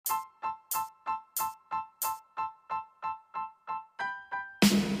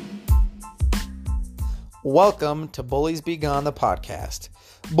Welcome to Bullies Be Gone, the podcast.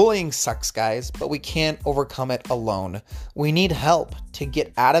 Bullying sucks, guys, but we can't overcome it alone. We need help to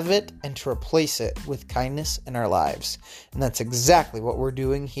get out of it and to replace it with kindness in our lives. And that's exactly what we're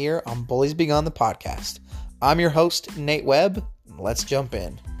doing here on Bullies Be Gone, the podcast. I'm your host, Nate Webb. Let's jump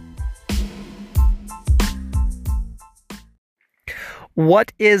in.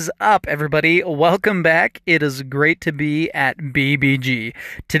 What is up, everybody? Welcome back. It is great to be at BBG.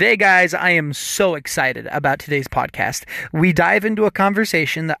 Today, guys, I am so excited about today's podcast. We dive into a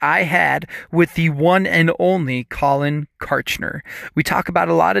conversation that I had with the one and only Colin Kartchner. We talk about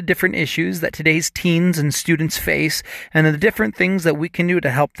a lot of different issues that today's teens and students face and the different things that we can do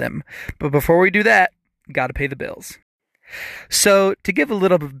to help them. But before we do that, gotta pay the bills. So, to give a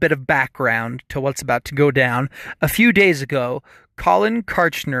little bit of background to what's about to go down, a few days ago, Colin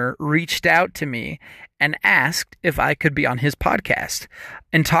Kartchner reached out to me and asked if I could be on his podcast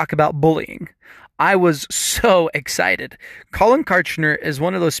and talk about bullying. I was so excited. Colin Kartchner is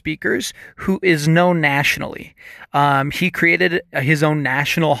one of those speakers who is known nationally. He created his own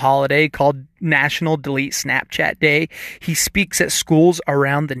national holiday called National Delete Snapchat Day. He speaks at schools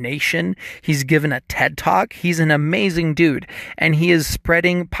around the nation. He's given a TED Talk. He's an amazing dude, and he is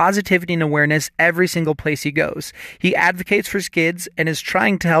spreading positivity and awareness every single place he goes. He advocates for his kids and is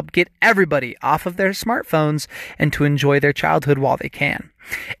trying to help get everybody off of their smartphones and to enjoy their childhood while they can.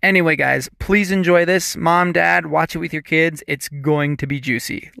 Anyway, guys, please enjoy this. Mom, Dad, watch it with your kids. It's going to be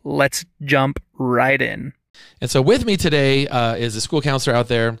juicy. Let's jump right in. And so with me today is a school counselor out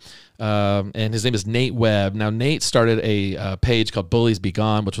there, and his name is Nate Webb. Now, Nate started a page called Bullies Be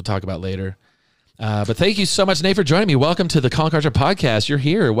Gone, which we'll talk about later. But thank you so much, Nate, for joining me. Welcome to the Colin Kartchner podcast. You're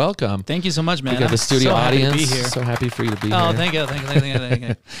here. Welcome. Thank you so much, man. We got the studio audience. Happy to be here. So happy for you to be here. Oh, thank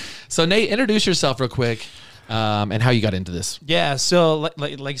you. So, Nate, introduce yourself real quick. And how you got into this. Yeah, so like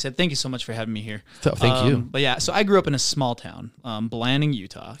I said, thank you so much for having me here. So, thank you. But yeah, so I grew up in a small town, Blanding,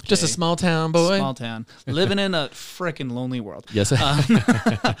 Utah. Okay? Just a small town boy? Small town. Living in a freaking lonely world. Yes.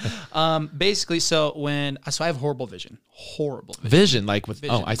 Basically, so I have horrible vision. Horrible vision. Like with,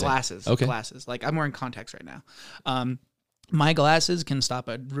 vision. I see. Glasses. Okay. Glasses. Like I'm wearing contacts right now. My glasses can stop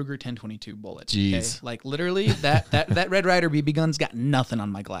a Ruger 1022 bullet. Jeez. Okay? Like literally, that Red Ryder BB gun's got nothing on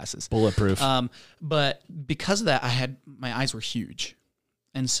my glasses. Bulletproof. But because of that, my eyes were huge.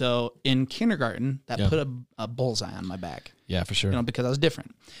 And so in kindergarten, that put a bullseye on my back. Yeah, for sure. Because I was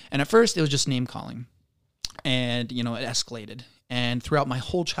different. And at first, it was just name calling. And, it escalated. And throughout my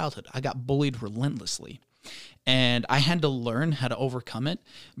whole childhood, I got bullied relentlessly. And I had to learn how to overcome it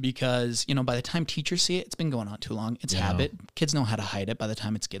because, by the time teachers see it, it's been going on too long. It's habit. Kids know how to hide it by the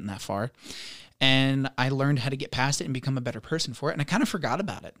time it's getting that far. And I learned how to get past it and become a better person for it. And I kind of forgot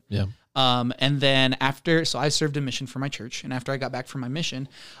about it. Yeah. And then so I served a mission for my church. And after I got back from my mission,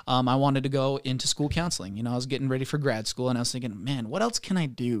 I wanted to go into school counseling. I was getting ready for grad school and I was thinking, man, what else can I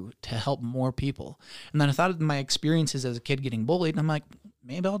do to help more people? And then I thought of my experiences as a kid getting bullied. And I'm like,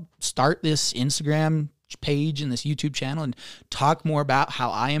 maybe I'll start this Instagram page and this YouTube channel and talk more about how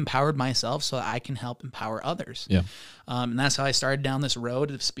I empowered myself so I can help empower others. Yeah. And that's how I started down this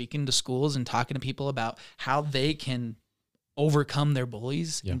road of speaking to schools and talking to people about how they can overcome their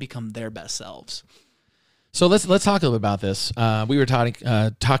bullies and become their best selves. So let's talk a little bit about this. We were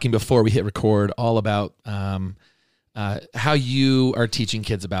talking before we hit record all about how you are teaching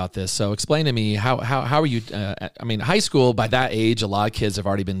kids about this. So explain to me how are you? High school, by that age, a lot of kids have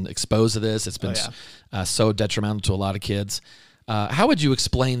already been exposed to this. It's been so detrimental to a lot of kids. How would you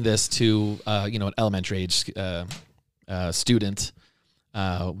explain this to an elementary age student?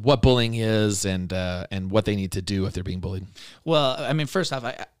 What bullying is and what they need to do if they're being bullied? Well, first off,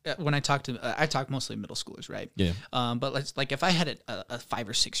 I talk mostly middle schoolers, right? Yeah. But if I had a 5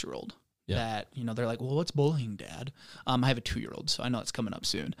 or 6 year old. That, they're like, well, what's bullying, Dad? I have a 2-year-old, so I know it's coming up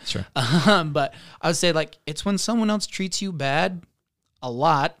soon. Sure. But I would say, it's when someone else treats you bad a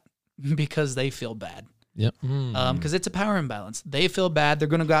lot because they feel bad. Yep. Because it's a power imbalance. They feel bad. They're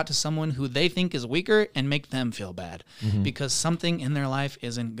going to go out to someone who they think is weaker and make them feel bad because something in their life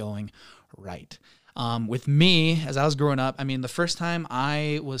isn't going right. With me, as I was growing up, the first time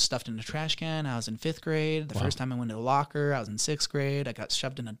I was stuffed in a trash can, I was in 5th grade. The first time I went to a locker, I was in 6th grade. I got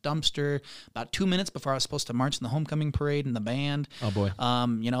shoved in a dumpster about 2 minutes before I was supposed to march in the homecoming parade in the band. Oh boy.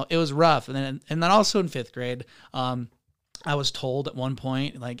 It was rough. And then also in 5th grade, I was told at one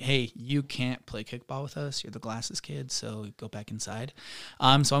point, like, hey, you can't play kickball with us. You're the glasses kid, so go back inside.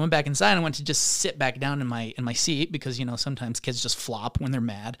 So I went back inside and I went to just sit back down in my seat because, you know, sometimes kids just flop when they're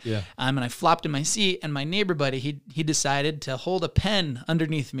mad. Yeah. And I flopped in my seat, and my neighbor buddy, he decided to hold a pen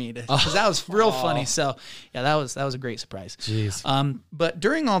underneath me because that was real funny. So yeah, that was a great surprise. Jeez. But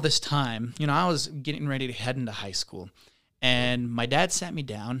during all this time, you know, I was getting ready to head into high school, and my dad sat me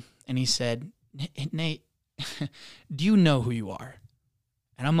down and he said, Nate, do you know who you are?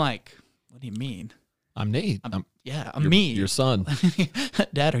 And I'm like, what do you mean? I'm Nate. I'm me. Your son.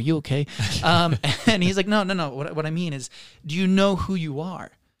 Dad, are you okay? And he's like, no. What I mean is, do you know who you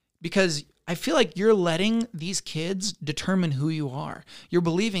are? Because I feel like you're letting these kids determine who you are. You're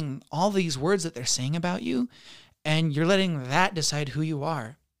believing all these words that they're saying about you, and you're letting that decide who you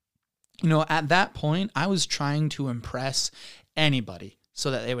are. You know, at that point, I was trying to impress anybody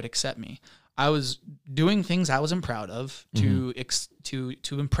so that they would accept me. I was doing things I wasn't proud of to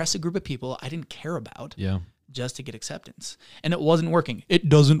impress a group of people I didn't care about, just to get acceptance, and it wasn't working. It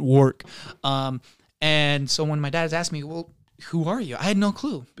doesn't work. And so when my dad asked me, "Well, who are you?" I had no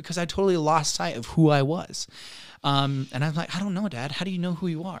clue because I totally lost sight of who I was. And I'm like, "I don't know, Dad. How do you know who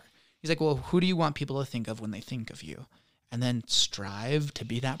you are?" He's like, "Well, who do you want people to think of when they think of you? And then strive to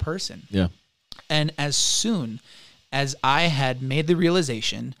be that person." Yeah. And as soon as I had made the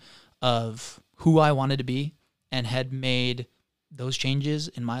realization of who I wanted to be and had made those changes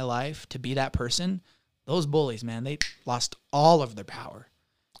in my life to be that person, those bullies, man, they lost all of their power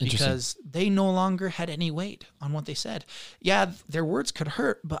because they no longer had any weight on what they said. Yeah, their words could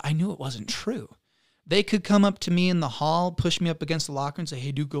hurt, but I knew it wasn't true. They could come up to me in the hall, push me up against the locker and say,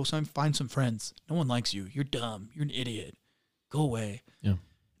 "Hey, dude, go find some friends. No one likes you. You're dumb. You're an idiot. Go away." Yeah. And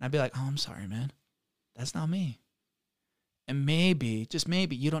I'd be like, "Oh, I'm sorry, man. That's not me." And maybe, just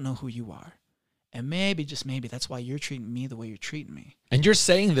maybe, you don't know who you are. And maybe, just maybe, that's why you're treating me the way you're treating me. And you're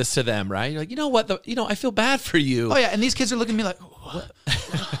saying this to them, right? You're like, you know what? I feel bad for you. Oh, yeah. And these kids are looking at me like,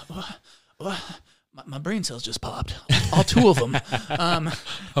 what? My brain cells just popped. All two of them.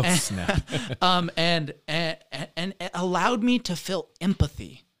 Snap. And it allowed me to feel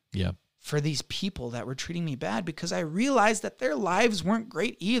empathy. Yeah. For these people that were treating me bad, because I realized that their lives weren't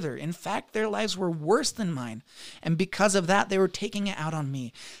great either. In fact, their lives were worse than mine. And because of that, they were taking it out on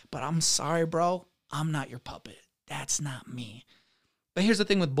me. But I'm sorry, bro. I'm not your puppet. That's not me. But here's the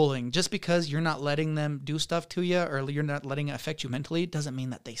thing with bullying. Just because you're not letting them do stuff to you or you're not letting it affect you mentally doesn't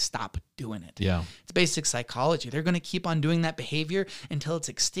mean that they stop doing it. Yeah. It's basic psychology. They're going to keep on doing that behavior until it's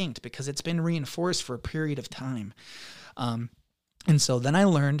extinct because it's been reinforced for a period of time. And so then I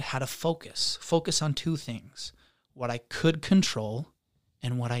learned how to focus on two things, what I could control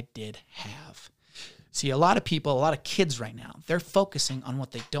and what I did have. See, a lot of people, a lot of kids right now, they're focusing on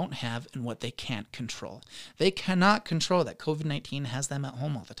what they don't have and what they can't control. They cannot control that COVID-19 has them at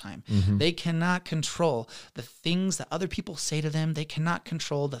home all the time. Mm-hmm. They cannot control the things that other people say to them. They cannot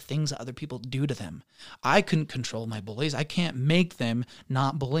control the things that other people do to them. I couldn't control my bullies. I can't make them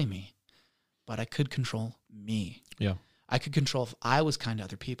not bully me, but I could control me. Yeah. I could control if I was kind to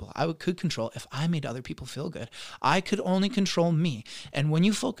other people. I could control if I made other people feel good. I could only control me. And when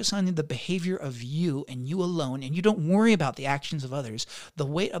you focus on the behavior of you and you alone, and you don't worry about the actions of others, the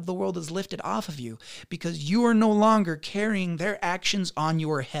weight of the world is lifted off of you because you are no longer carrying their actions on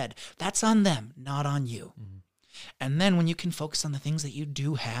your head. That's on them, not on you. Mm-hmm. And then when you can focus on the things that you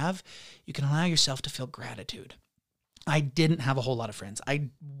do have, you can allow yourself to feel gratitude. I didn't have a whole lot of friends. I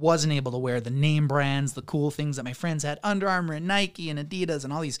wasn't able to wear the name brands, the cool things that my friends had, Under Armour and Nike and Adidas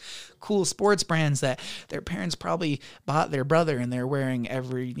and all these cool sports brands that their parents probably bought their brother and they're wearing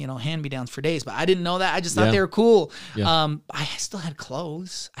every, hand-me-downs for days. But I didn't know that. I just thought they were cool. Yeah. I still had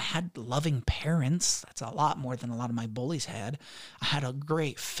clothes. I had loving parents. That's a lot more than a lot of my bullies had. I had a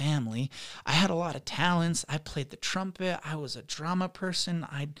great family. I had a lot of talents. I played the trumpet. I was a drama person.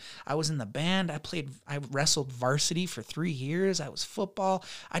 I was in the band. I wrestled varsity for 3 years. I was football.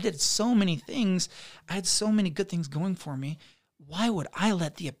 I did so many things. I had so many good things going for me. Why would I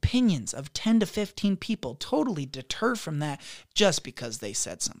let the opinions of 10 to 15 people totally deter from that just because they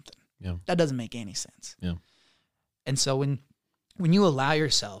said something? Yeah. That doesn't make any sense. Yeah. And so when you allow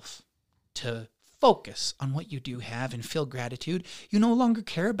yourself to focus on what you do have and feel gratitude, you no longer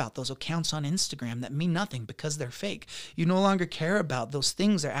care about those accounts on Instagram that mean nothing because they're fake. You no longer care about those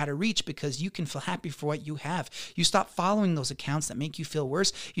things that are out of reach because you can feel happy for what you have. You stop following those accounts that make you feel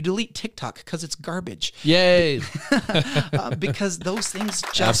worse. You delete TikTok because it's garbage. Yay! Because those things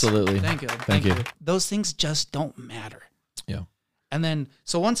just... Absolutely. Thank you. Those things just don't matter. Yeah. And then,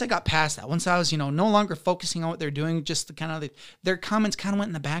 so once I got past that, once I was, no longer focusing on what they're doing, just their comments kind of went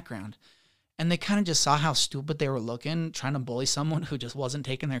in the background. and they kind of just saw how stupid they were looking, trying to bully someone who just wasn't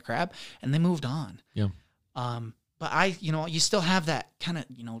taking their crap, and they moved on. Yeah. But you still have that kind of,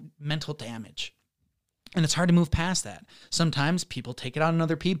 mental damage. And it's hard to move past that. Sometimes people take it out on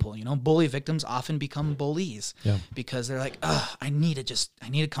other people. Bully victims often become bullies because they're like, I need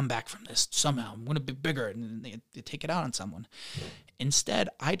to come back from this somehow. I'm going to be bigger. And they take it out on someone. Instead,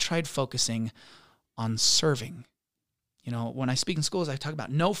 I tried focusing on serving. When I speak in schools, I talk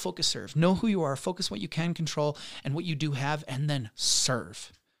about know, focus, serve. Know who you are, focus what you can control and what you do have, and then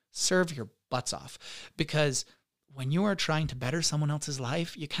serve. Serve your butts off. Because when you are trying to better someone else's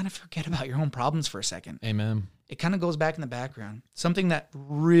life, you kind of forget about your own problems for a second. Amen. It kind of goes back in the background. Something that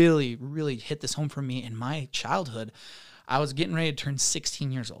really, really hit this home for me in my childhood, I was getting ready to turn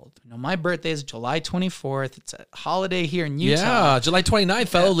 16 years old. My birthday is July 24th. It's a holiday here in Utah. Yeah, July 29th,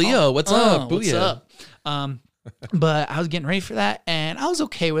 fellow Leo. What's up? What's up? But I was getting ready for that, and I was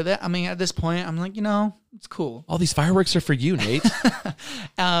okay with it. I mean, at this point, I'm like, it's cool. All these fireworks are for you, Nate.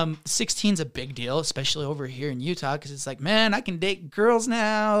 16's a big deal, especially over here in Utah, because it's like, man, I can date girls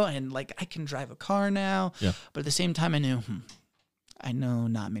now, and like I can drive a car now. Yeah. But at the same time, I know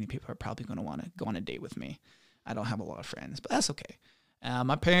not many people are probably going to want to go on a date with me. I don't have a lot of friends, but that's okay.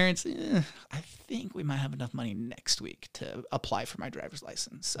 My parents, I think we might have enough money next week to apply for my driver's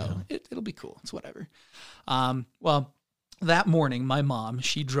license. So it'll be cool. It's whatever. Well, that morning, my mom,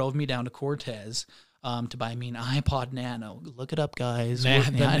 she drove me down to Cortez to buy me an iPod Nano. Look it up, guys. I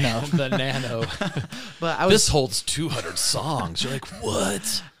know. The Nano. But this holds 200 songs. You're like,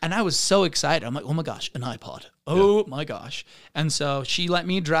 what? And I was so excited. I'm like, oh my gosh, an iPod. Oh my gosh. And so she let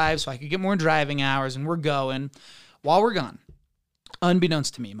me drive so I could get more driving hours, and we're going. While we're gone,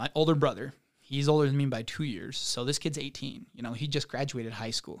 unbeknownst to me, my older brother, he's older than me by 2 years. So this kid's 18. He just graduated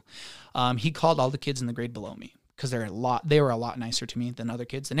high school. He called all the kids in the grade below me because they were a lot nicer to me than other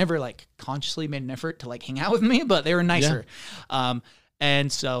kids. They never consciously made an effort to hang out with me, but they were nicer. Yeah.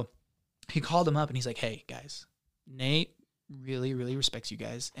 And so he called them up and he's like, hey guys, Nate really, really respects you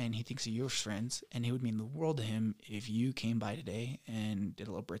guys, and he thinks of you as friends, and it would mean the world to him if you came by today and did a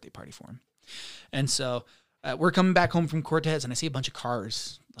little birthday party for him. And so we're coming back home from Cortez, and I see a bunch of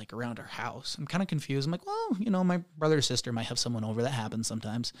cars around our house. I'm kind of confused. I'm like, well, my brother or sister might have someone over. That happens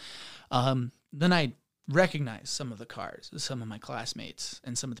sometimes. Then I recognize some of the cars, some of my classmates,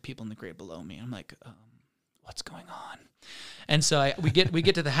 and some of the people in the grade below me. I'm like, what's going on? And so we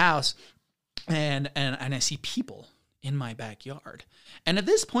get to the house, and I see people in my backyard. And at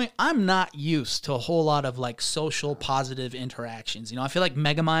this point, I'm not used to a whole lot of social positive interactions. I feel like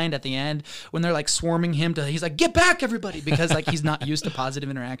Megamind at the end, when they're swarming him he's like, get back everybody, because he's not used to positive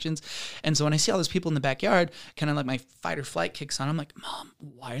interactions. And so when I see all those people in the backyard, kind of my fight or flight kicks on. I'm like, Mom,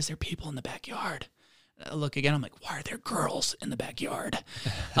 why is there people in the backyard? I look again, I'm like, why are there girls in the backyard?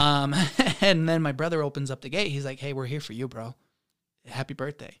 And then my brother opens up the gate. He's like, hey, we're here for you, bro. Happy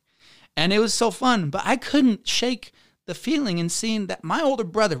birthday. And it was so fun, but I couldn't shake the feeling and seeing that my older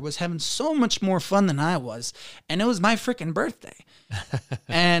brother was having so much more fun than I was, and it was my freaking birthday.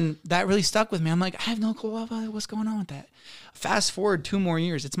 And that really stuck with me. I'm like, I have no clue what's going on with that. Fast forward 2 more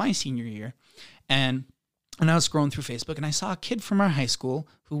years, it's my senior year, and I was scrolling through Facebook, and I saw a kid from our high school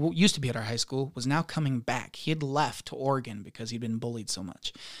who used to be at our high school was now coming back. He had left to Oregon because he'd been bullied so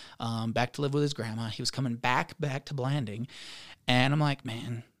much, back to live with his grandma. He was coming back to Blanding, and I'm like,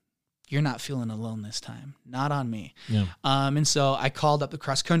 man, you're not feeling alone this time. Not on me. Yeah. And so I called up the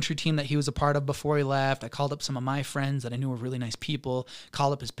cross-country team that he was a part of before he left. I called up some of my friends that I knew were really nice people,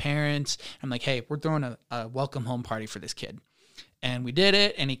 called up his parents. I'm like, hey, we're throwing a welcome home party for this kid. And we did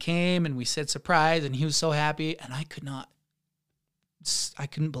it, and he came, and we said surprise, and he was so happy, and I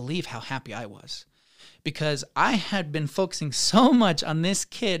couldn't believe how happy I was. Because I had been focusing so much on this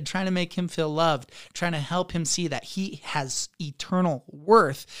kid, trying to make him feel loved, trying to help him see that he has eternal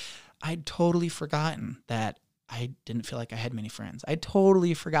worth. I'd totally forgotten that I didn't feel like I had many friends. I'd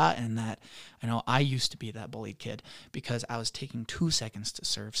totally forgotten that, I used to be that bullied kid because I was taking 2 seconds to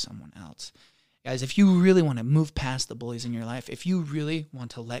serve someone else. Guys, if you really want to move past the bullies in your life, if you really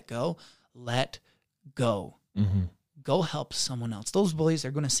want to let go. Mm-hmm. Go help someone else. Those bullies are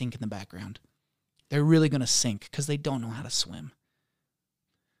going to sink in the background. They're really going to sink because they don't know how to swim.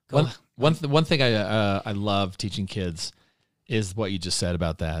 One thing I love teaching kids is what you just said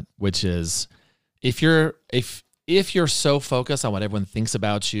about that, which is if you're so focused on what everyone thinks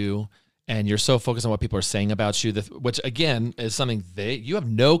about you, and you're so focused on what people are saying about you, which again is something you have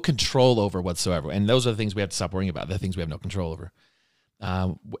no control over whatsoever. And those are the things we have to stop worrying about, the things we have no control over.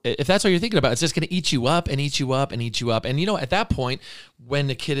 If that's what you're thinking about, it's just going to eat you up and eat you up and eat you up. And, at that point, when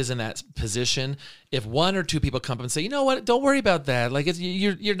the kid is in that position, if one or two people come up and say, you know what, don't worry about that. Like,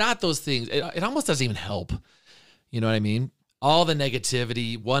 you're not those things. It almost doesn't even help. You know what I mean? All the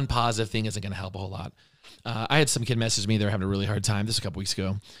negativity, one positive thing isn't going to help a whole lot. I had some kid message me. They were having a really hard time. This was a couple weeks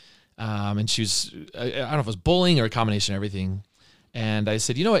ago. And she was, I don't know if it was bullying or a combination of everything. And I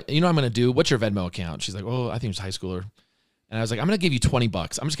said, you know what I'm going to do? What's your Venmo account? She's like, oh, I think it was high schooler. And I was like, I'm going to give you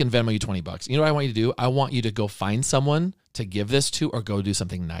 $20. I'm just going to Venmo you $20. You know what I want you to do? I want you to go find someone to give this to or go do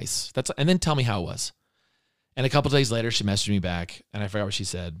something nice. And then tell me how it was. And a couple of days later, she messaged me back and I forgot what she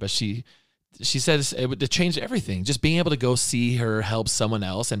said, but she says it would change everything. Just being able to go see her help someone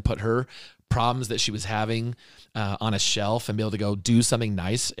else and put her problems that she was having on a shelf and be able to go do something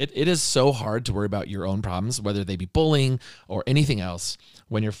nice. It is so hard to worry about your own problems, whether they be bullying or anything else,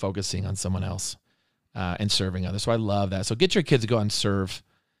 when you're focusing on someone else. And serving others. So I love that. So get your kids to go out and serve,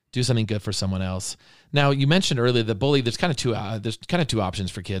 do something good for someone else. Now, you mentioned earlier the bully. There's kind of two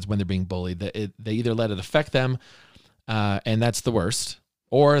options for kids when they're being bullied. They either let it affect them, and that's the worst,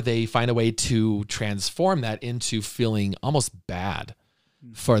 or they find a way to transform that into feeling almost bad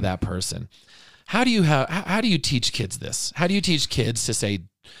for that person. How do you teach kids this? How do you teach kids to say,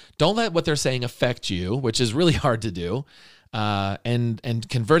 don't let what they're saying affect you, which is really hard to do, and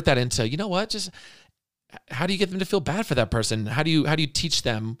convert that into, you know what, just how do you get them to feel bad for that person? How do you teach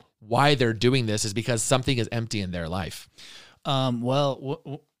them why they're doing this is because something is empty in their life?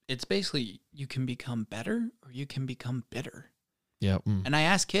 It's basically you can become better or you can become bitter. Yeah. And I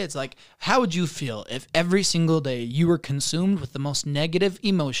ask kids, like, how would you feel if every single day you were consumed with the most negative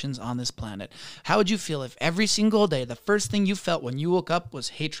emotions on this planet? How would you feel if every single day the first thing you felt when you woke up was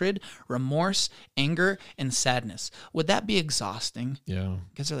hatred, remorse, anger, and sadness? Would that be exhausting? Yeah.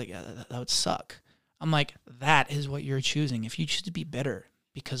 Because they're like, yeah, that would suck. I'm like, that is what you're choosing. If you choose to be bitter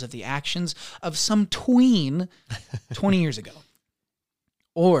because of the actions of some tween 20 years ago,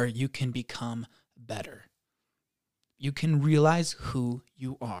 or you can become better. You can realize who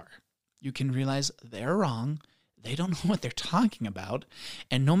you are. You can realize they're wrong. They don't know what they're talking about.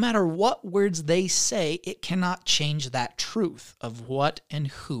 And no matter what words they say, it cannot change that truth of what and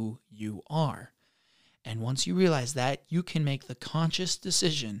who you are. And once you realize that, you can make the conscious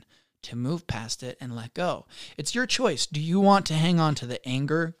decision to move past it and let go. It's your choice. Do you want to hang on to the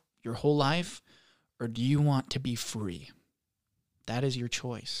anger your whole life, or do you want to be free? That is your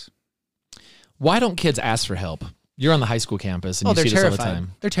choice. Why don't kids ask for help? You're on the high school campus and you they're see this terrified. all the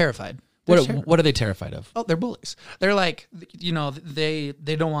time. They're terrified. What are they terrified of? Oh, they're bullies. They're like, they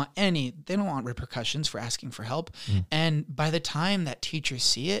don't want repercussions for asking for help. And by the time that teachers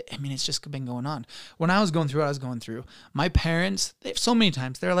see it, I mean, it's just been going on. When I was going through what I was going through, my parents, so many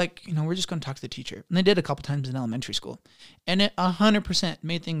times, they're like, we're just going to talk to the teacher. And they did a couple times in elementary school. And it 100%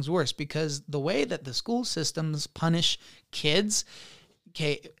 made things worse because the way that the school systems punish kids,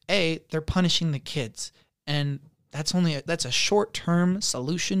 they're punishing the kids. And that's a short-term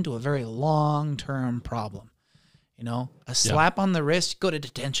solution to a very long-term problem. A slap on the wrist, go to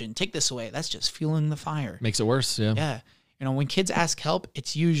detention, take this away. That's just fueling the fire. Makes it worse. Yeah. Yeah. When kids ask help,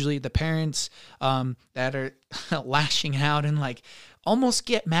 it's usually the parents that are lashing out and like almost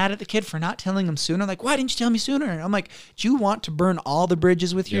get mad at the kid for not telling them sooner. Like, why didn't you tell me sooner? I'm like, do you want to burn all the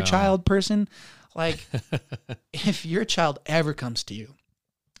bridges with your child, person? Like, if your child ever comes to you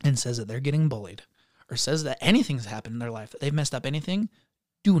and says that they're getting bullied, or says that anything's happened in their life, that they've messed up anything,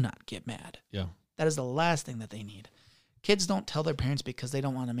 do not get mad. Yeah. That is the last thing that they need. Kids don't tell their parents because they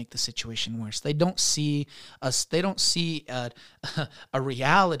don't want to make the situation worse. They don't see a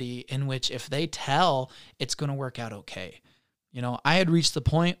reality in which if they tell, it's going to work out okay. I had reached the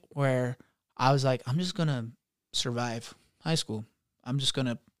point where I was like, I'm just going to survive high school. I'm just going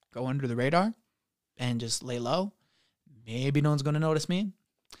to go under the radar and just lay low. Maybe no one's going to notice me.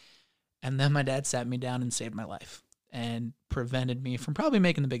 And then my dad sat me down and saved my life and prevented me from probably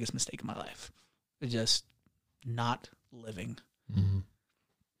making the biggest mistake of my life. Just not living.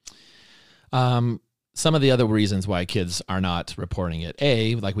 Mm-hmm. Some of the other reasons why kids are not reporting it.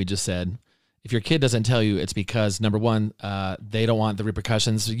 Like we just said, if your kid doesn't tell you, it's because, number one, they don't want the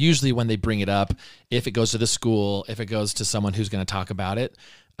repercussions. Usually when they bring it up, if it goes to the school, if it goes to someone who's going to talk about it,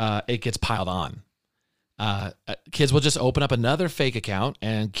 it gets piled on. Kids will just open up another fake account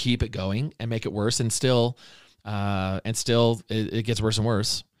and keep it going and make it worse, and still it gets worse and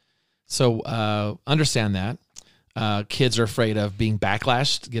worse. So understand that kids are afraid of being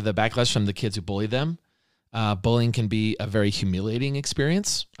backlashed. Give the backlash from the kids who bully them. Bullying can be a very humiliating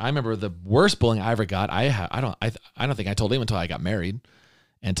experience. I remember the worst bullying I ever got. I don't think I told anyone until I got married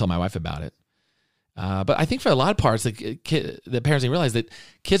and told my wife about it. But I think for a lot of parts, the parents didn't realize that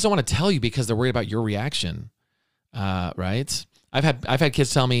kids don't want to tell you because they're worried about your reaction, right? I've had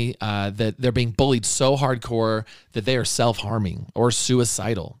kids tell me that they're being bullied so hardcore that they are self-harming or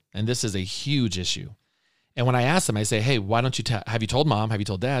suicidal, and this is a huge issue. And when I ask them, I say, "Hey, why don't you have you told mom? Have you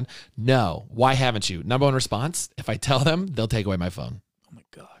told dad?" No. Why haven't you? Number one response: if I tell them, they'll take away my phone. Oh my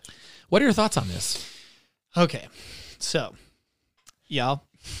gosh. What are your thoughts on this? Okay, so y'all,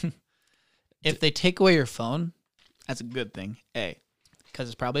 if they take away your phone, that's a good thing. Because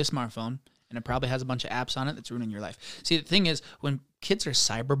it's probably a smartphone and it probably has a bunch of apps on it that's ruining your life. See, the thing is, when kids are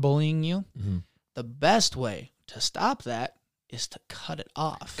cyberbullying you, the best way to stop that is to cut it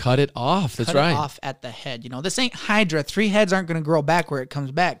off. Cut it off. That's right. Cut it off at the head. You know, this ain't Hydra. 3 heads aren't going to grow back where it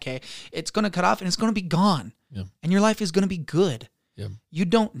comes back, okay? It's going to cut off and it's going to be gone. Yeah. And your life is going to be good. Yeah. You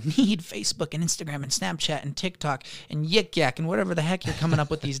don't need Facebook and Instagram and Snapchat and TikTok and Yik Yak and whatever the heck you're coming up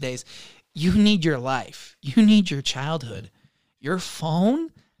with these days. You need your life. You need your childhood. Your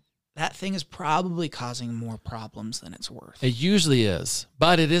phone, that thing is probably causing more problems than it's worth. It usually is,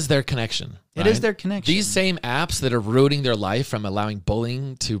 but it is their connection. It is their connection. These same apps that are ruining their life from allowing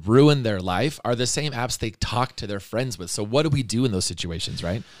bullying to ruin their life are the same apps they talk to their friends with. So what do we do in those situations,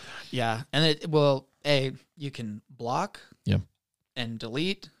 right? Yeah. And you can block. Yeah. And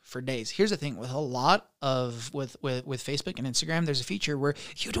delete for days. Here's the thing with a lot of with Facebook and Instagram, there's a feature where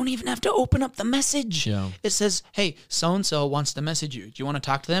you don't even have to open up the message. Yeah. It says, "Hey, so and so wants to message you. Do you want to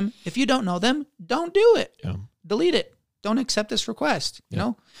talk to them? If you don't know them, don't do it. Yeah. Delete it. Don't accept this request." You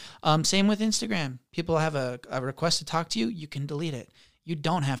know. Same with Instagram. People have a request to talk to you. You can delete it. You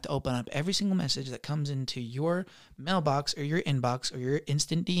don't have to open up every single message that comes into your mailbox or your inbox or your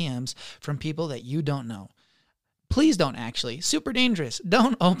instant DMs from people that you don't know. Please don't actually. Super dangerous.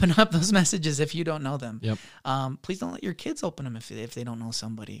 Don't open up those messages if you don't know them. Yep. Please don't let your kids open them if they don't know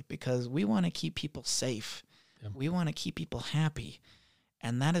somebody, because we want to keep people safe. Yep. We want to keep people happy.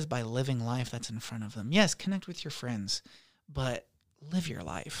 And that is by living life that's in front of them. Yes, connect with your friends, but live your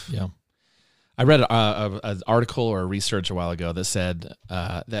life. Yeah. I read an article or a research a while ago that said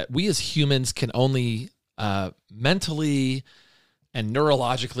that we as humans can only mentally and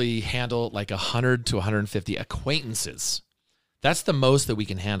neurologically handle like 100 to 150 acquaintances. That's the most that we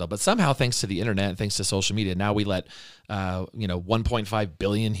can handle. But somehow, thanks to the internet and thanks to social media, now we let 1.5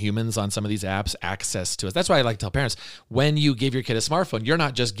 billion humans on some of these apps access to us. That's why I like to tell parents, when you give your kid a smartphone, you're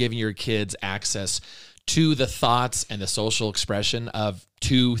not just giving your kids access to the thoughts and the social expression of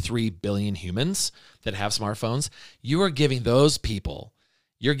 2-3 billion humans that have smartphones. You are giving those people,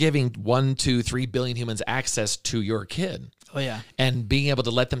 you're giving 1-3 billion humans access to your kid. Oh, yeah. And being able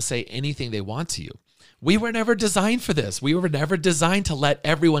to let them say anything they want to you. We were never designed for this. We were never designed to let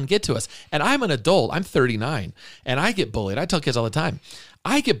everyone get to us. And I'm an adult. I'm 39. And I get bullied. I tell kids all the time,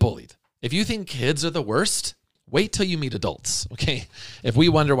 I get bullied. If you think kids are the worst, wait till you meet adults, okay? If we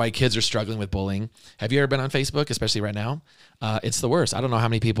wonder why kids are struggling with bullying, have you ever been on Facebook, especially right now? It's the worst. I don't know how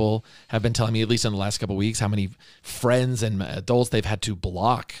many people have been telling me, at least in the last couple of weeks, how many friends and adults they've had to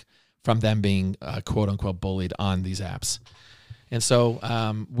block from them being quote unquote bullied on these apps. And so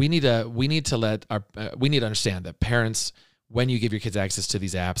we need to understand that parents, when you give your kids access to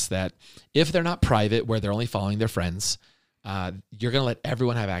these apps, that if they're not private, where they're only following their friends, you're going to let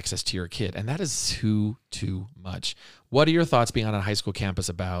everyone have access to your kid. And that is too much. What are your thoughts being on a high school campus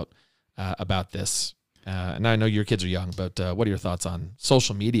about this? And I know your kids are young, but what are your thoughts on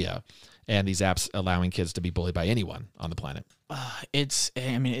social media and these apps allowing kids to be bullied by anyone on the planet? It's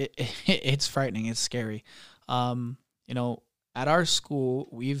frightening. It's scary. At our school,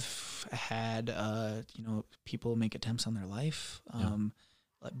 we've had, people make attempts on their life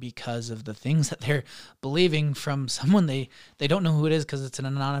because of the things that they're believing from someone they don't know who it is because it's an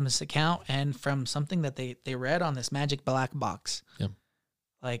anonymous account, and from something that they read on this magic black box. Yeah.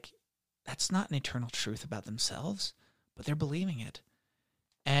 Like, that's not an eternal truth about themselves, but they're believing it.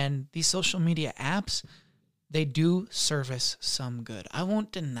 And these social media apps, they do service some good. I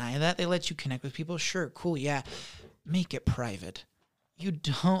won't deny that. They let you connect with people. Sure, cool, yeah. Make it private. You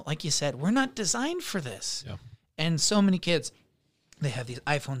don't, like you said, we're not designed for this. Yeah. And so many kids, they have these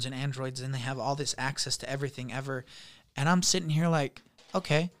iPhones and Androids, and they have all this access to everything ever. And I'm sitting here like,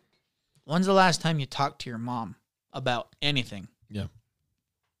 okay, when's the last time you talked to your mom about anything? Yeah.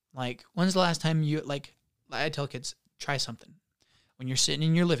 Like, when's the last time I tell kids, try something. When you're sitting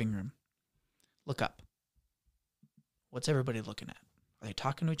in your living room, look up. What's everybody looking at? Are they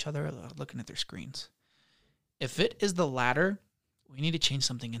talking to each other or looking at their screens? If it is the latter, we need to change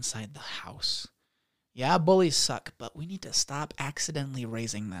something inside the house. Yeah, bullies suck, but we need to stop accidentally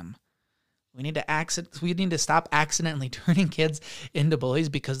raising them. We need to stop accidentally turning kids into bullies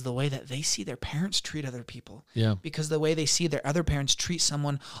because of the way that they see their parents treat other people. Yeah. Because the way they see their other parents treat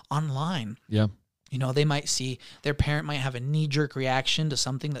someone online. Yeah. You know, they might see their parent might have a knee-jerk reaction to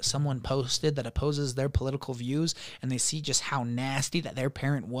something that someone posted that opposes their political views, and they see just how nasty that their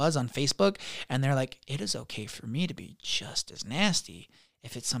parent was on Facebook, and they're like, it is okay for me to be just as nasty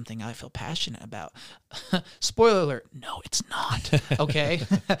if it's something I feel passionate about. Spoiler alert, no, it's not, okay?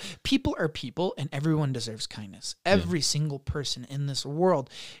 People are people, and everyone deserves kindness. Every single person in this world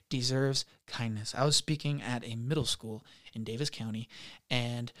deserves kindness. I was speaking at a middle school in Davis County,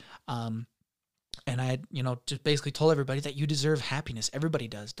 and I had, just basically told everybody that you deserve happiness. Everybody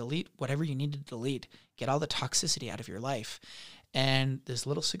does. Delete whatever you need to delete. Get all the toxicity out of your life. And this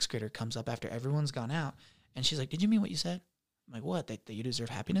little 6th grader comes up after everyone's gone out, and she's like, did you mean what you said? I'm like, what? That you deserve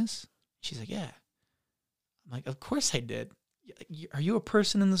happiness? She's like, yeah. I'm like, of course I did. Are you a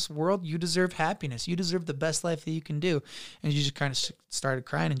person in this world? You deserve happiness. You deserve the best life that you can do. And she just kind of started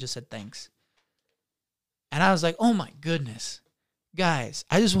crying and just said, thanks. And I was like, oh my goodness. Guys,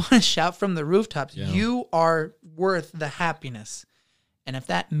 I just want to shout from the rooftops, you are worth the happiness. And if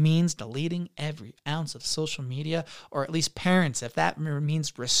that means deleting every ounce of social media, or at least parents, if that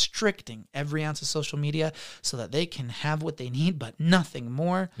means restricting every ounce of social media so that they can have what they need but nothing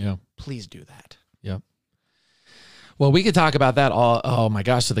more, please do that. Yep. Well, we could talk about that all. Oh my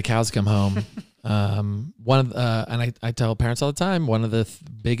gosh, so the cows come home. And I tell parents all the time, one of the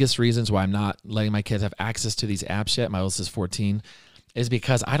biggest reasons why I'm not letting my kids have access to these apps yet, my oldest is 14, is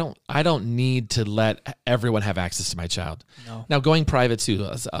because I don't need to let everyone have access to my child. No. Now, going private too,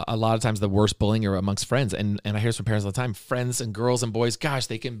 a lot of times the worst bullying are amongst friends. And I hear this from parents all the time, friends and girls and boys, gosh,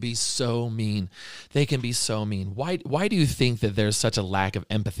 they can be so mean. They can be so mean. Why do you think that there's such a lack of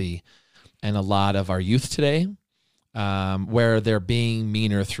empathy in a lot of our youth today? Where they're being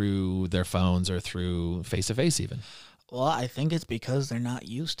meaner through their phones or through face-to-face even? Well, I think it's because they're not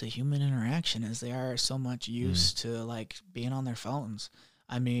used to human interaction as they are so much used to like being on their phones.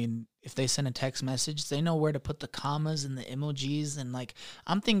 I mean, if they send a text message, they know where to put the commas and the emojis. And like,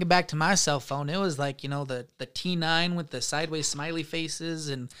 I'm thinking back to my cell phone. It was like, the T9 with the sideways smiley faces.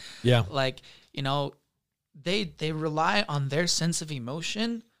 And like, they rely on their sense of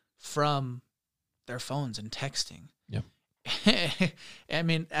emotion from their phones and texting. I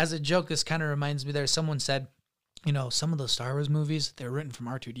mean, as a joke, this kind of reminds me someone said, some of those Star Wars movies, they're written from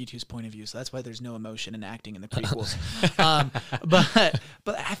R2-D2's point of view, so that's why there's no emotion in acting in the prequels.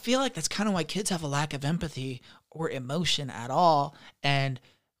 But I feel like that's kind of why kids have a lack of empathy or emotion at all. And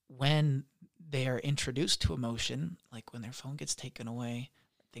when they are introduced to emotion, like when their phone gets taken away,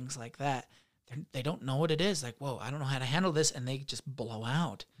 things like that, they don't know what it is. Like, whoa, I don't know how to handle this, and they just blow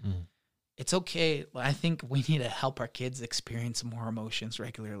out. It's okay. I think we need to help our kids experience more emotions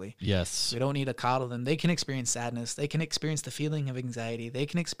regularly. Yes. We don't need to coddle them. They can experience sadness. They can experience the feeling of anxiety. They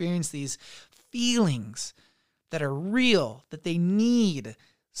can experience these feelings that are real, that they need,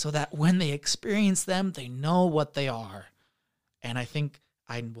 so that when they experience them, they know what they are. And I think,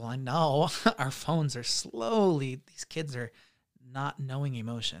 I know our phones are these kids are not knowing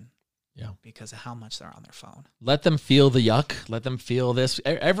emotion. Because of how much they're on their phone. Let them feel the yuck. Let them feel this.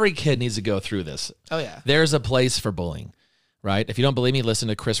 Every kid needs to go through this. Oh, yeah. There's a place for bullying, right? If you don't believe me, listen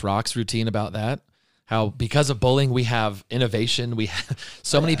to Chris Rock's routine about that. How because of bullying, we have innovation. We have,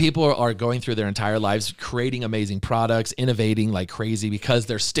 many people are going through their entire lives creating amazing products, innovating like crazy because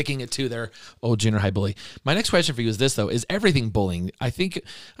they're sticking it to their junior high bully. My next question for you is this, though. Is everything bullying? I don't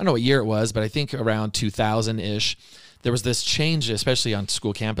know what year it was, but I think around 2000-ish, there was this change, especially on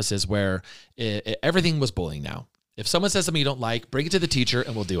school campuses, where everything was bullying now. If someone says something you don't like, bring it to the teacher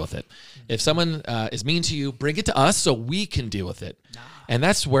and we'll deal with it. If someone is mean to you, bring it to us so we can deal with it. And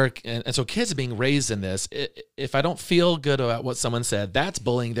that's where, and so kids are being raised in this. If I don't feel good about what someone said, that's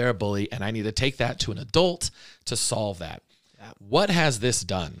bullying, they're a bully, and I need to take that to an adult to solve that. What has this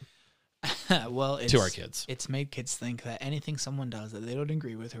done to our kids? It's made kids think that anything someone does that they don't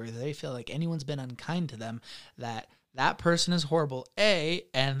agree with, or they feel like anyone's been unkind to them, that person is horrible,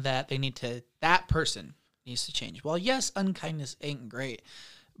 and that that person needs to change. Well, yes, unkindness ain't great.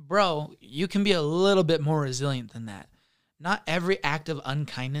 Bro, you can be a little bit more resilient than that. Not every act of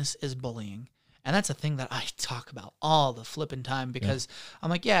unkindness is bullying. And that's a thing that I talk about all the flipping time because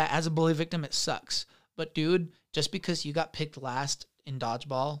I'm like, yeah, as a bully victim, it sucks. But dude, just because you got picked last in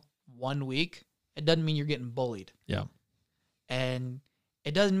dodgeball 1 week, it doesn't mean you're getting bullied. Yeah. And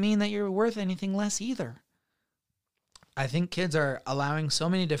it doesn't mean that you're worth anything less either. I think kids are allowing so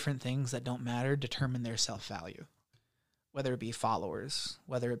many different things that don't matter determine their self-value, whether it be followers,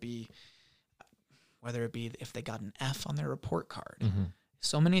 whether it be if they got an F on their report card,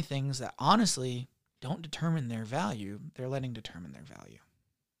 So many things that honestly don't determine their value, they're letting determine their value.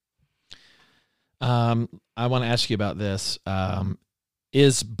 I want to ask you about this.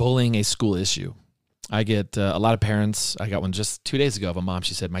 Is bullying a school issue? I get a lot of parents. I got one just 2 days ago of a mom.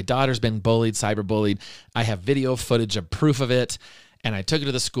 She said, my daughter's been bullied, cyberbullied. I have video footage of proof of it. And I took her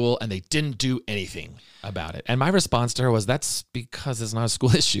to the school and they didn't do anything about it. And my response to her was, that's because it's not a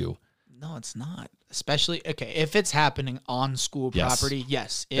school issue. No, it's not. Especially, okay, if it's happening on school property,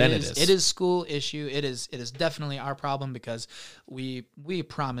 yes, Then it is school issue. It is definitely our problem because we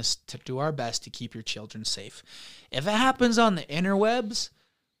promise to do our best to keep your children safe. If it happens on the interwebs,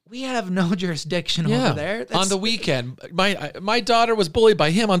 we have no jurisdiction over there. On the weekend, my daughter was bullied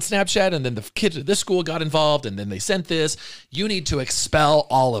by him on Snapchat, and then the kids at this school got involved, and then they sent this. You need to expel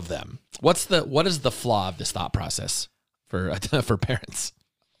all of them. What is the flaw of this thought process for parents?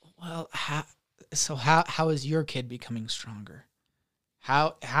 Well, how is your kid becoming stronger?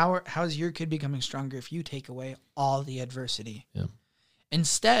 How is your kid becoming stronger if you take away all the adversity? Yeah.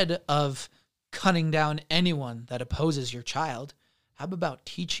 Instead of cutting down anyone that opposes your child, how about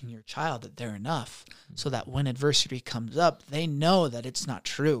teaching your child that they're enough so that when adversity comes up, they know that it's not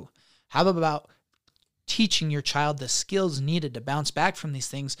true? How about teaching your child the skills needed to bounce back from these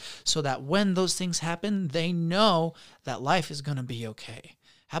things so that when those things happen, they know that life is going to be okay?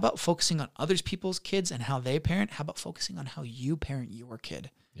 How about focusing on other people's kids and how they parent? How about focusing on how you parent your kid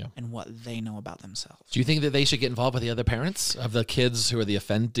and what they know about themselves? Do you think that they should get involved with the other parents of the kids who are the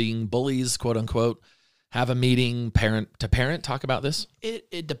offending bullies, quote unquote? Have a meeting, parent to parent, talk about this?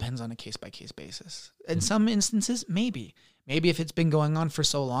 It depends on a case-by-case basis. In some instances, maybe. Maybe if it's been going on for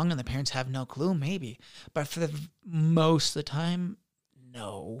so long and the parents have no clue, maybe. But for most of the time,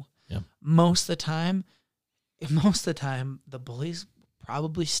 no. Yeah. Most of the time, the bullies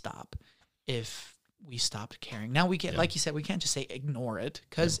probably stop if we stopped caring. Now we can't, like you said, we can't just say ignore it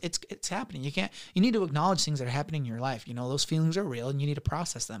because it's happening. You need to acknowledge things that are happening in your life. You know, those feelings are real and you need to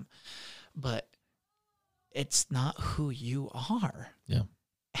process them. But it's not who you are. Yeah.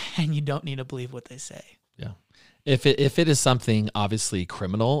 And you don't need to believe what they say. Yeah. If it is something obviously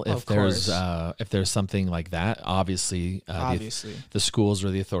criminal, if Of course. there's something like that, obviously the schools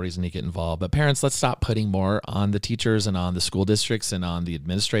or the authorities need to get involved. But parents, let's stop putting more on the teachers and on the school districts and on the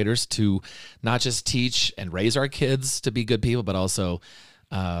administrators to not just teach and raise our kids to be good people, but also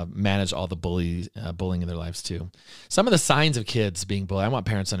manage all the bullying in their lives too. Some of the signs of kids being bullied, I want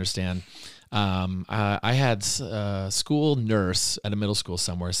parents to understand. I had a school nurse at a middle school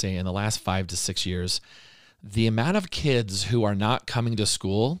somewhere saying in the last 5 to 6 years, the amount of kids who are not coming to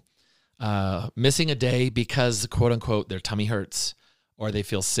school, missing a day because, quote unquote, their tummy hurts or they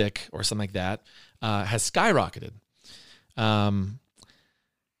feel sick or something like that, has skyrocketed.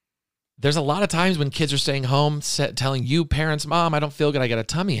 There's a lot of times when kids are staying home telling you parents, Mom, I don't feel good, I got a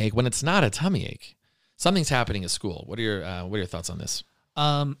tummy ache, when it's not a tummy ache. Something's happening at school. What are your thoughts on this?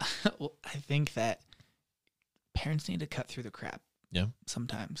 Well, I think that parents need to cut through the crap. Yeah.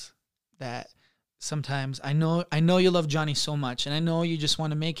 Sometimes I know you love Johnny so much, and I know you just want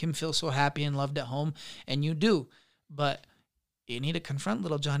to make him feel so happy and loved at home, and you do. But you need to confront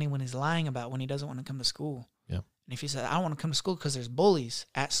little Johnny when he's lying about when he doesn't want to come to school. Yeah. And if he says, I don't want to come to school because there's bullies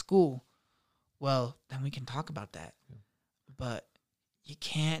at school, well, then we can talk about that. Yeah. But you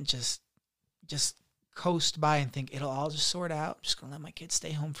can't just coast by and think it'll all just sort out. I'm just going to let my kids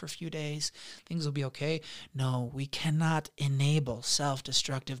stay home for a few days. Things will be okay. No, we cannot enable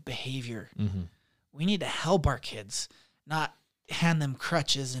self-destructive behavior. Mm-hmm. We need to help our kids, not hand them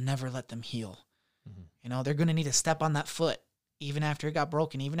crutches and never let them heal. Mm-hmm. You know, they're going to need to step on that foot even after it got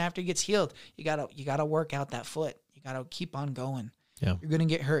broken, even after it gets healed. You got to work out that foot. You got to keep on going. Yeah. You're going to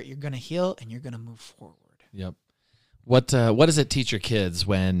get hurt. You're going to heal and you're going to move forward. Yep. What does it teach your kids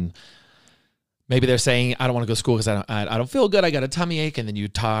when maybe they're saying, I don't want to go to school because I don't feel good. I got a tummy ache. And then you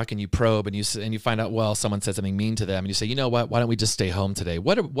talk and you probe and you find out, well, someone said something mean to them. And you say, you know what? Why don't we just stay home today?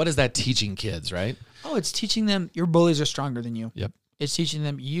 What is that teaching kids, right? Oh, it's teaching them your bullies are stronger than you. Yep. It's teaching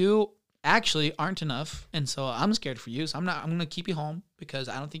them you actually aren't enough. And so I'm scared for you. So I'm going to keep you home because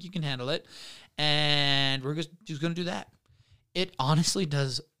I don't think you can handle it. And we're just going to do that. It honestly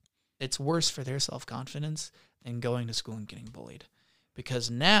does. It's worse for their self-confidence than going to school and getting bullied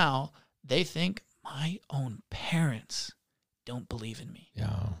because now they think my own parents don't believe in me.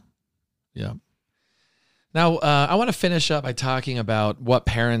 Yeah. Yeah. Now, I want to finish up by talking about what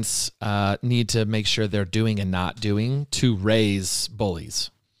parents need to make sure they're doing and not doing to raise bullies.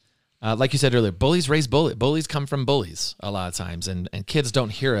 Like you said earlier, bullies raise bullies. Bullies come from bullies a lot of times, and kids don't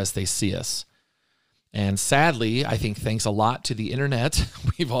hear us, they see us. And sadly, I think thanks a lot to the internet,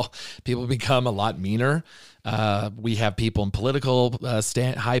 people become a lot meaner We have people in political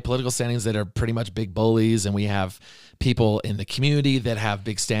high political standings that are pretty much big bullies, and we have people in the community that have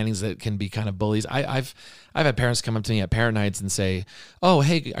big standings that can be kind of bullies. I've had parents come up to me at parent nights and say, "Oh,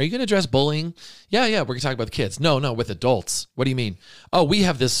 hey, are you going to address bullying?" Yeah, we're going to talk about the kids. No, with adults. What do you mean? Oh, we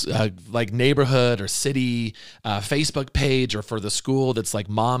have this like neighborhood or city Facebook page, or for the school that's like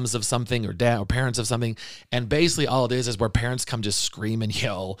moms of something or dad or parents of something, and basically all it is where parents come just scream and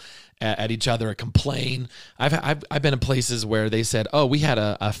yell at each other or complain. I've been in places where they said, "Oh, we had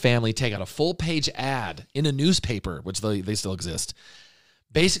a family take out a full page ad in a newspaper," which they still exist,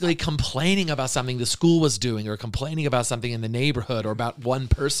 basically complaining about something the school was doing or complaining about something in the neighborhood or about one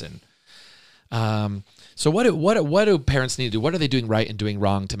person. So what do parents need to do? What are they doing right and doing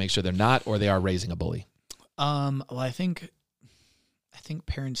wrong to make sure they're not or they are raising a bully? Well, I think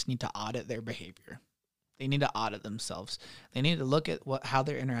parents need to audit their behavior. They need to audit themselves. They need to look at how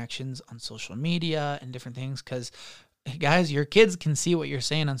their interactions on social media and different things, because guys, your kids can see what you're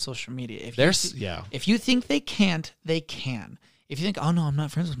saying on social media. If you think they can't, they can. If you think, "Oh no, I'm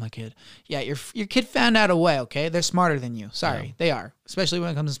not friends with my kid," yeah, your kid found out a way. Okay, they're smarter than you. Sorry, They are. Especially when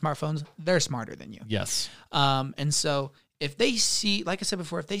it comes to smartphones, they're smarter than you. Yes. And so if they see, like I said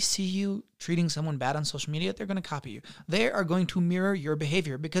before, if they see you treating someone bad on social media, they're going to copy you. They are going to mirror your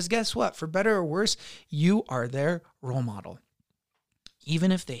behavior, because guess what? For better or worse, you are their role model.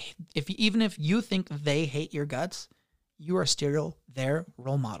 Even if you think they hate your guts, you are still their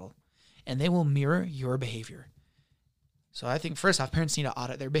role model, and they will mirror your behavior. So I think first off, parents need to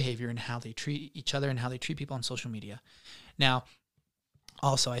audit their behavior and how they treat each other and how they treat people on social media. Now,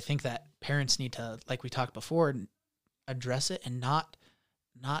 also, I think that parents need to, like we talked before, address it and not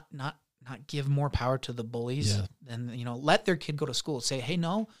give more power to the bullies. Yeah. Then, let their kid go to school. Say, "Hey,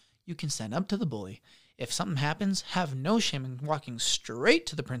 no, you can stand up to the bully. If something happens, have no shame in walking straight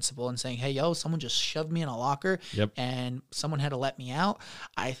to the principal and saying, 'Hey, someone just shoved me in a locker and someone had to let me out.'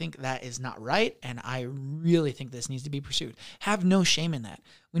 I think that is not right, and I really think this needs to be pursued. Have no shame in that.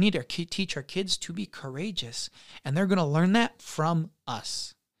 We need to teach our kids to be courageous, and they're going to learn that from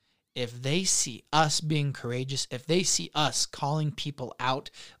us. If they see us being courageous, if they see us calling people out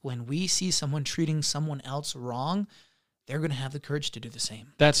when we see someone treating someone else wrong, they're going to have the courage to do the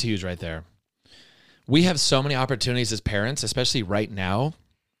same." That's huge right there. We have so many opportunities as parents, especially right now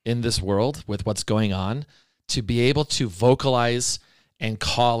in this world with what's going on, to be able to vocalize and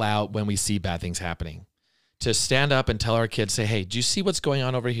call out when we see bad things happening. To stand up and tell our kids, say, "Hey, do you see what's going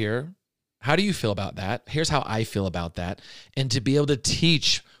on over here? How do you feel about that? Here's how I feel about that." And to be able to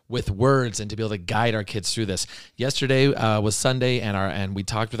teach with words and to be able to guide our kids through this. Yesterday was Sunday, and we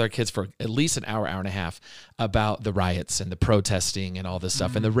talked with our kids for at least an hour and a half about the riots and the protesting and all this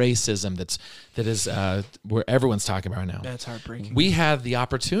stuff and the racism that is where everyone's talking about right now. That's heartbreaking. We had the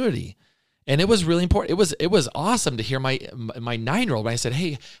opportunity, and it was really important. It was awesome to hear my 9-year-old when I said,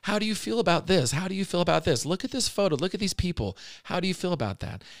 "Hey, how do you feel about this? How do you feel about this? Look at this photo. Look at these people. How do you feel about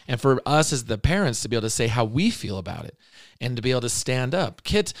that?" And for us as the parents to be able to say how we feel about it and to be able to stand up.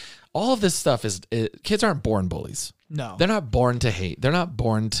 Kids, all of this stuff kids aren't born bullies. No. They're not born to hate. They're not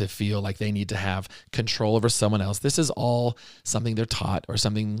born to feel like they need to have control over someone else. This is all something they're taught or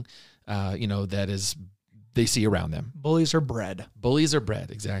something, that is they see around them. Bullies are bred. Bullies are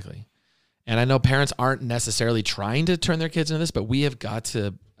bred, exactly. And I know parents aren't necessarily trying to turn their kids into this, but we have got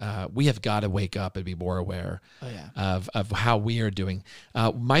to wake up and be more aware of how we are doing.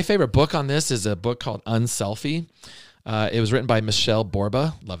 My favorite book on this is a book called Unselfie. It was written by Michelle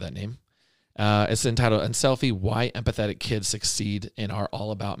Borba. Love that name. It's entitled Unselfie: Why Empathetic Kids Succeed in Our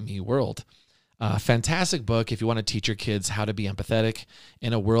All About Me World. Fantastic book if you want to teach your kids how to be empathetic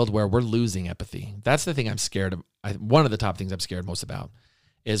in a world where we're losing empathy. That's the thing I'm scared of. One of the top things I'm scared most about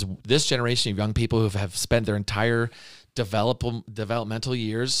is this generation of young people who have spent their entire developmental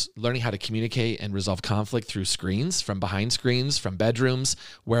years learning how to communicate and resolve conflict through screens, from behind screens, from bedrooms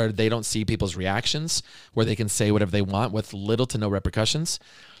where they don't see people's reactions, where they can say whatever they want with little to no repercussions.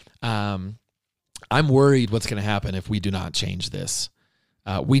 I'm worried what's going to happen if we do not change this.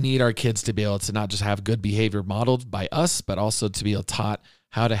 We need our kids to be able to not just have good behavior modeled by us, but also to be able taught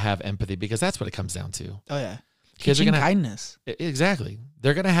how to have empathy, because that's what it comes down to. Oh, yeah. Kids are going to kindness. Exactly.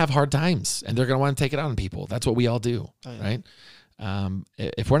 They're going to have hard times and they're going to want to take it out on people. That's what we all do, right?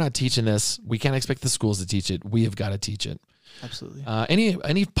 If we're not teaching this, we can't expect the schools to teach it. We have got to teach it. Absolutely.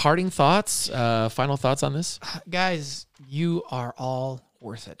 Any parting thoughts, final thoughts on this? Guys, you are all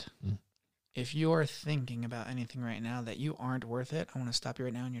worth it. If you are thinking about anything right now that you aren't worth it, I want to stop you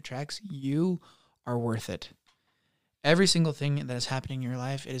right now in your tracks. You are worth it. Every single thing that is happening in your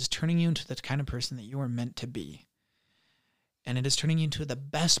life, it is turning you into the kind of person that you are meant to be. And it is turning you into the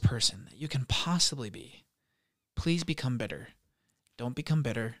best person that you can possibly be. please become better. Don't become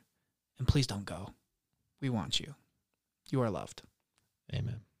bitter, and please don't go. We want you. You are loved.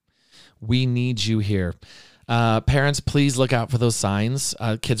 Amen. We need you here. Parents, please look out for those signs.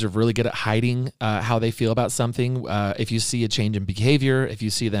 Kids are really good at hiding how they feel about something. If you see a change in behavior, if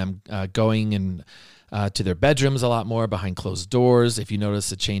you see them going and to their bedrooms a lot more behind closed doors, if you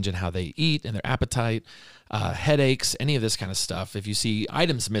notice a change in how they eat and their appetite, headaches, any of this kind of stuff, if you see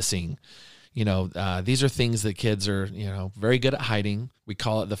items missing, these are things that kids are, very good at hiding. We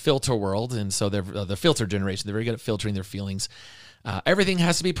call it the filter world. And so they're the filter generation. They're very good at filtering their feelings. Everything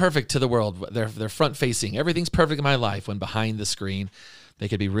has to be perfect to the world. They're front facing. Everything's perfect in my life, when behind the screen, they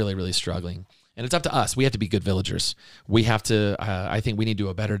could be really, really struggling. And it's up to us. We have to be good villagers. We have to, I think we need to do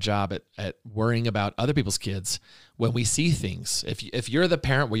a better job at worrying about other people's kids when we see things. If you're the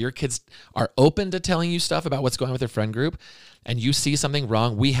parent where your kids are open to telling you stuff about what's going on with their friend group, and you see something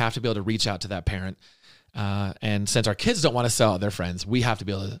wrong, we have to be able to reach out to that parent. And since our kids don't want to sell out their friends, we have to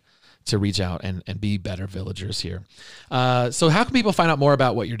be able to reach out and be better villagers here. So how can people find out more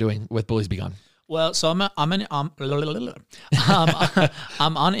about what you're doing with Bullies Be Gone? Well, so I'm on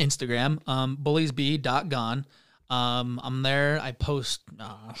Instagram, bulliesbe.gone. I'm there. I post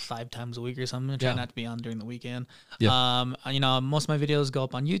 5 times a week or something. I try not to be on during the weekend. Yeah. Most of my videos go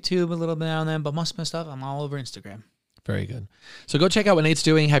up on YouTube a little bit now and then, but most of my stuff, I'm all over Instagram. Very good. So go check out what Nate's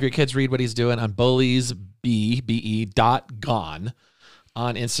doing. Have your kids read what he's doing on bulliesbe.gone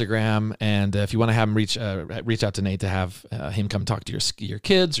on Instagram. And if you want to have him reach out to Nate to have him come talk to your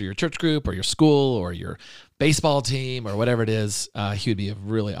kids or your church group or your school or your baseball team or whatever it is, he would be a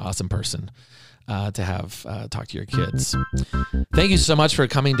really awesome person to have talk to your kids. Thank you so much for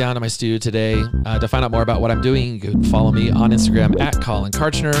coming down to my studio today. To find out more about what I'm doing, you can follow me on Instagram at Colin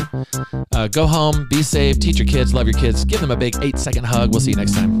Karchner. Go home, be safe, teach your kids, love your kids, give them a big 8-second hug. We'll see you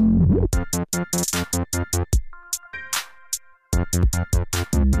next time.